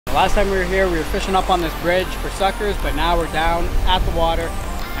Last time we were here, we were fishing up on this bridge for suckers, but now we're down at the water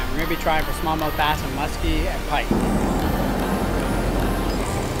and we're gonna be trying for smallmouth bass and muskie and pike.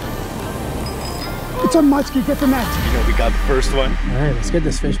 It's a muskie, get the net. You know, we got the first one. All right, let's get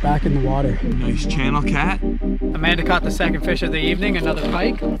this fish back in the water. Nice channel cat. Amanda caught the second fish of the evening, another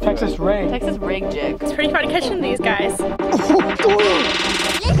pike. Texas rig. Texas rig jig. It's pretty fun catching these guys.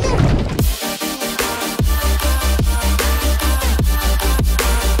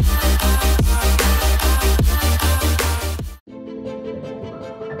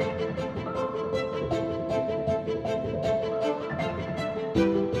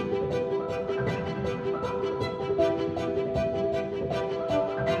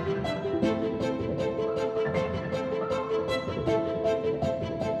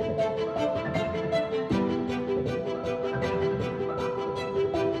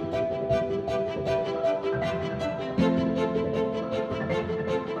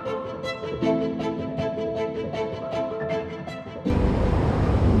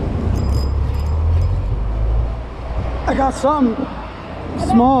 I got something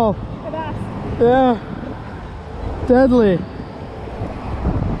small. Yeah, deadly.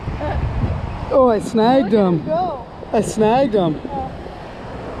 Oh, I snagged him. I snagged him.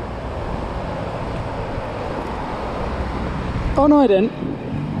 Oh no, I didn't.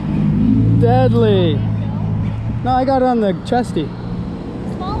 Deadly. No, I got it on the chesty.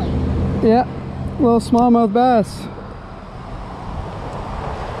 Smallie. Yeah, little smallmouth bass.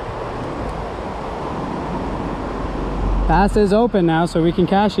 Bass is open now, so we can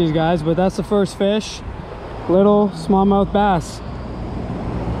catch these guys, but that's the first fish. Little smallmouth bass.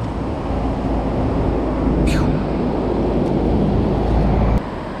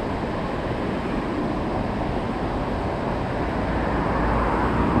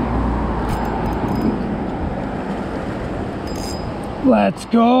 Let's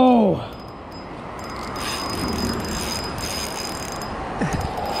go.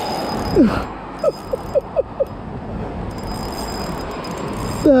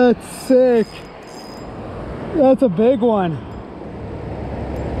 That's sick. That's a big one.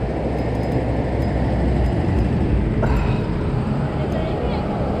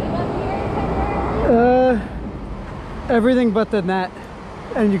 Everything but the net,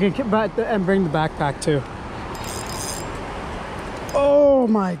 and you can and bring the backpack too. Oh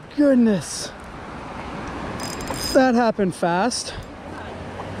my goodness, that happened fast.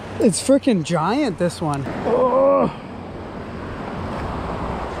 It's freaking giant, this one. Oh.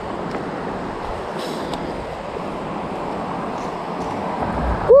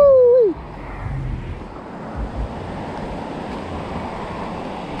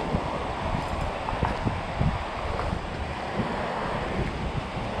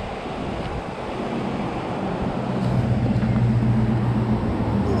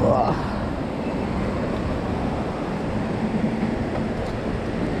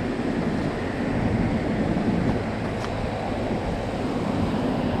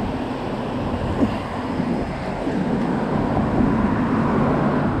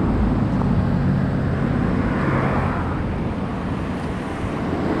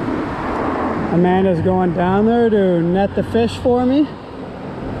 Amanda's going down there to net the fish for me.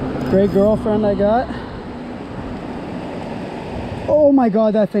 Great girlfriend I got. Oh my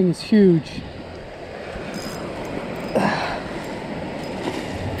God, that thing is huge.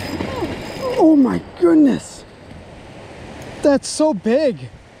 Oh my goodness. That's so big.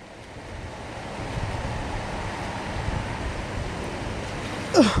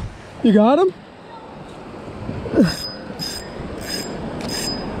 You got him?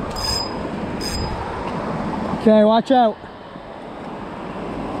 Okay, watch out.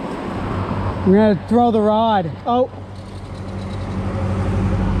 I'm gonna throw the rod. Oh.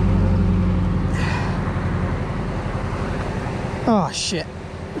 Oh shit.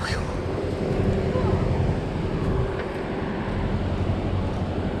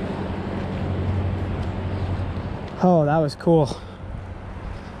 Oh, that was cool.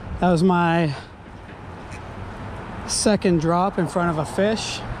 That was my second drop in front of a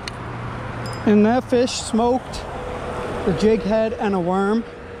fish. And that fish smoked the jig head and a worm.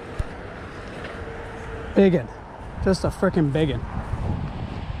 Biggin. Just a freaking biggin.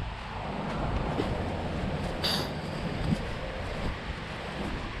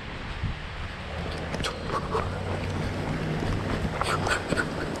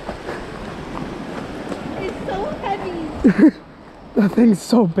 It's so heavy. That thing's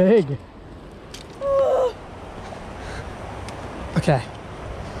so big. Okay.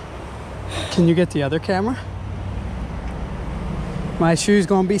 Can you get the other camera? My shoe's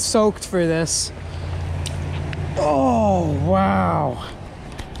gonna be soaked for this. Oh, wow.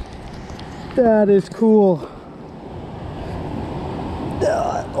 That is cool.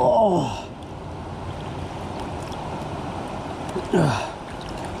 Oh.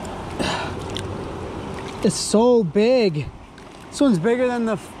 It's so big. This one's bigger than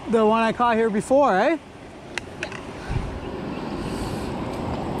the one I caught here before, eh?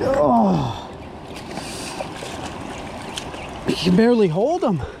 Yeah. Oh. You can barely hold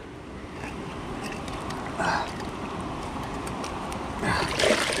them.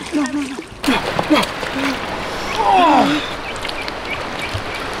 No. Oh.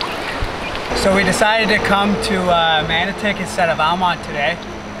 So we decided to come to Manotick instead of Almont today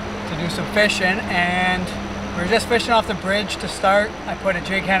to do some fishing, and we were just fishing off the bridge to start. I put a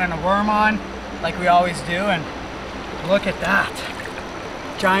jig head and a worm on like we always do, and look at that.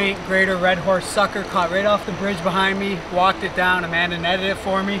 Giant greater red horse sucker caught right off the bridge behind me, walked it down, Amanda netted it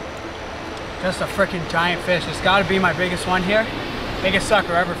for me. Just a freaking giant fish. It's got to be my biggest one here. Biggest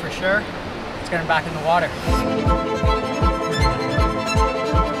sucker ever for sure. Let's get him back in the water.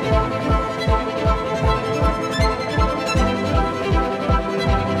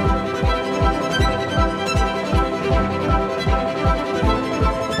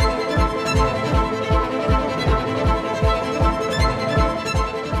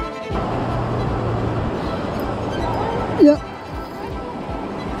 Yep.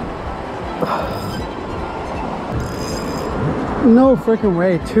 No freaking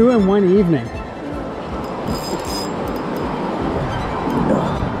way. 2 in one evening.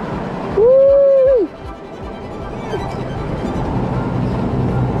 Woo!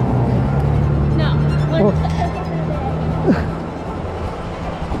 No.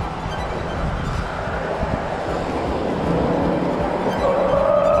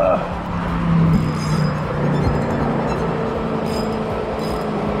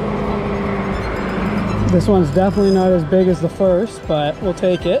 This one's definitely not as big as the first, but we'll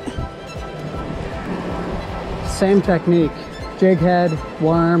take it. Same technique. Jig head,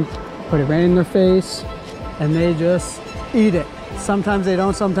 worm, put it right in their face, and they just eat it. Sometimes they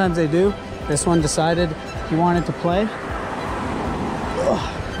don't, sometimes they do. This one decided he wanted to play. Ugh.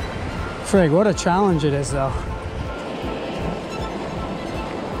 Frig, what a challenge it is though.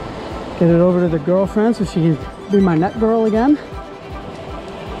 Get it over to the girlfriend so she can be my net girl again.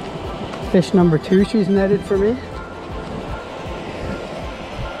 Fish number 2 she's netted for me.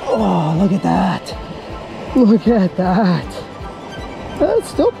 Oh, look at that. Look at that. That's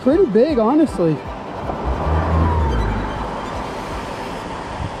still pretty big, honestly.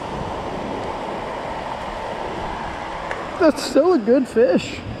 That's still a good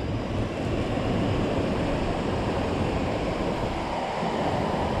fish.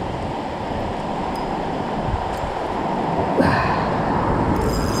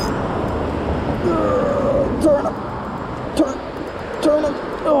 Turn him.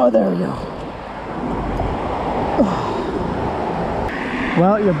 Oh, there we go. Oh.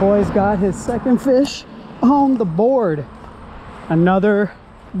 Well, your boy's got his second fish on the board. Another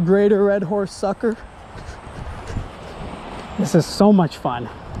greater red horse sucker. This is so much fun.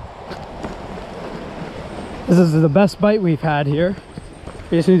 This is the best bite we've had here.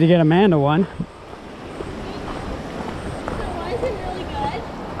 We just need to get Amanda one. So wasn't really good.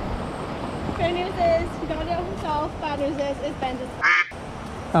 Good news is he got it out himself. Bad news is it's bent.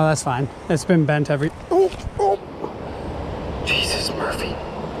 Oh, that's fine. It's been bent every... Oh, oh. Jesus, Murphy.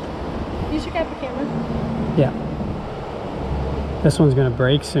 You should get the camera. Yeah. This one's gonna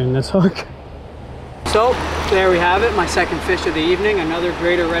break soon, this hook. So, there we have it. My second fish of the evening. Another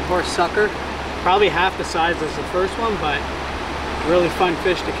greater red horse sucker. Probably half the size as the first one, but really fun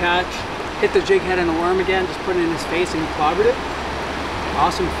fish to catch. Hit the jig head and the worm again. Just put it in his face and he clobbered it.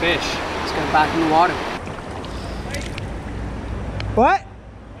 Awesome fish. Let's get it back in the water. What?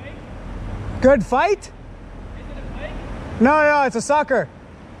 Good fight? Is it a fight? No, it's a sucker.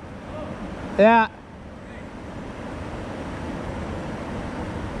 Oh. Yeah.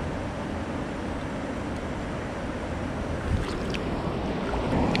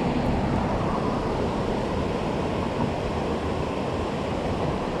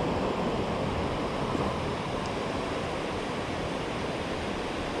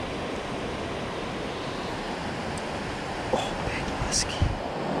 Oh, big musky.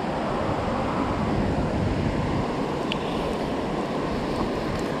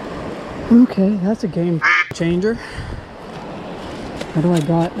 Okay, that's a game changer. How do I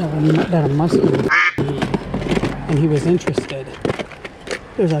got that a musky and he was interested?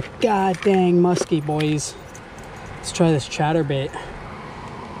 There's a god dang musky, boys. Let's try this chatterbait.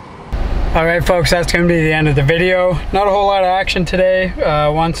 All right, folks, that's gonna be the end of the video. Not a whole lot of action today.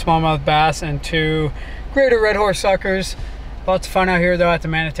 1 smallmouth bass and 2 greater red horse suckers. Lots of fun out here though at the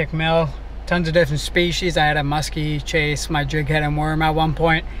Manotick Mill. tons of different species. I had a musky chase my jig head and worm at one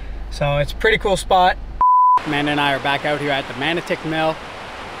point. So it's a pretty cool spot. Amanda and I are back out here at the Manotick mill.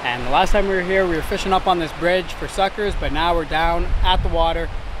 And the last time we were here, we were fishing up on this bridge for suckers, but now we're down at the water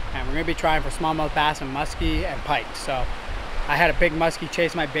and we're gonna be trying for smallmouth bass and muskie and pike. So I had a big muskie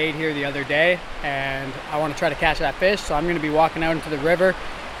chase my bait here the other day and I want to try to catch that fish. So I'm gonna be walking out into the river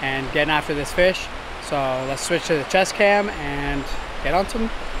and getting after this fish. So let's switch to the chest cam and get on some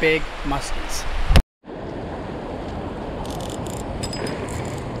big muskies.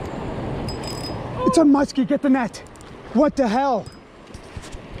 It's a muskie, get the net. What the hell?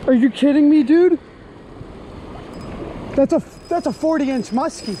 Are you kidding me, dude? That's a 40-inch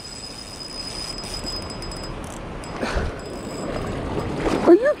muskie.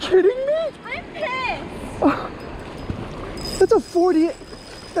 Are you kidding me? I'm pissed. That's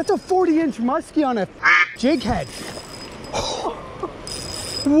a 40-inch muskie on a jig head.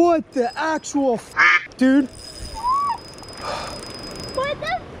 What the actual dude? What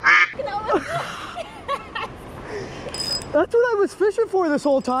the That's what I was fishing for this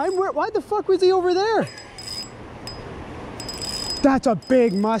whole time. Why the fuck was he over there? That's a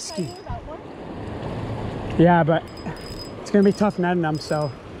big muskie. Yeah, but it's gonna be tough netting him,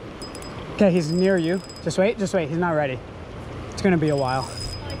 so. Okay, he's near you. Just wait, he's not ready. It's gonna be a while.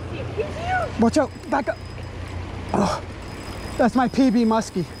 Watch out, back up. Oh, that's my PB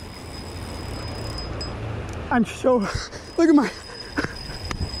muskie. I'm so, look at my,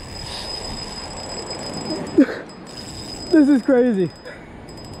 this is crazy.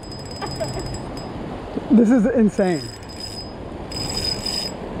 This is insane.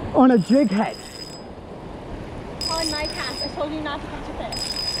 On a jig head. On my cast, I told you not to catch a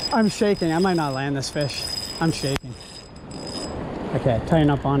fish. I'm shaking. I might not land this fish. I'm shaking. Okay, tighten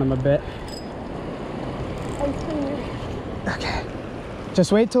up on him a bit. Okay.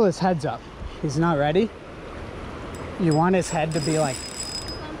 Just wait till his head's up. He's not ready. You want his head to be like...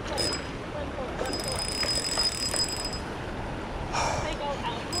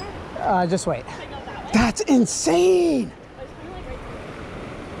 just wait. That's insane!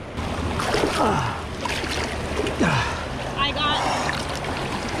 I got...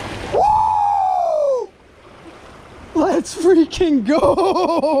 Woo! Let's freaking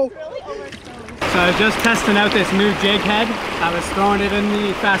go! So I was just testing out this new jig head. I was throwing it in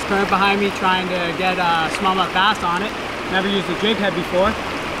the fast current behind me, trying to get smallmouth bass on it. Never used a jig head before.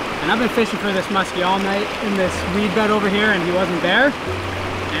 And I've been fishing for this muskie all night in this weed bed over here, and he wasn't there.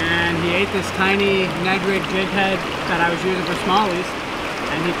 And he ate this tiny Ned rig jig head that I was using for smallies,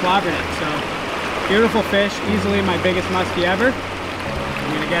 and he clobbered it. So beautiful fish, easily my biggest muskie ever. I'm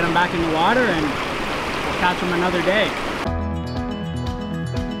gonna get him back in the water and we'll catch him another day.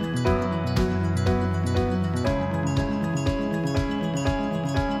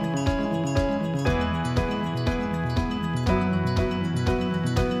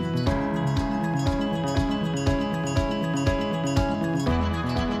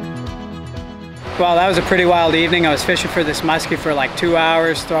 Well, that was a pretty wild evening. I was fishing for this muskie for like 2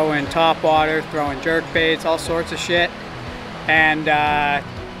 hours, throwing top water, throwing jerk baits, all sorts of shit. And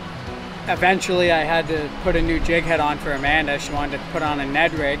eventually I had to put a new jig head on for Amanda. She wanted to put on a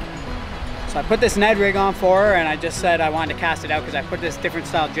Ned rig. So I put this Ned rig on for her and I just said I wanted to cast it out because I put this different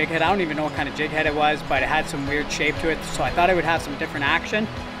style jig head. I don't even know what kind of jig head it was, but it had some weird shape to it. So I thought it would have some different action.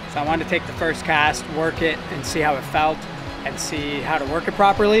 So I wanted to take the first cast, work it and see how it felt and see how to work it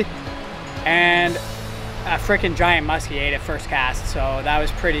properly. And a freaking giant muskie ate it first cast, so that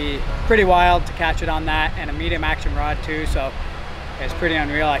was pretty wild to catch it on that, and a medium action rod too, so it was pretty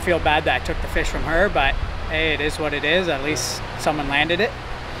unreal. I feel bad that I took the fish from her, but hey, it is what it is. At least someone landed it.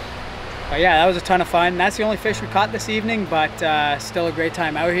 But yeah, that was a ton of fun. That's the only fish we caught this evening, but still a great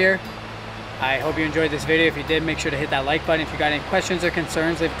time out here. I hope you enjoyed this video. If you did, make sure to hit that like button. If you got any questions or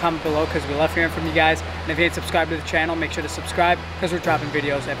concerns, leave a comment below because we love hearing from you guys. And if you ain't subscribed to the channel, make sure to subscribe because we're dropping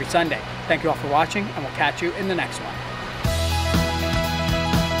videos every Sunday. Thank you all for watching and we'll catch you in the next one.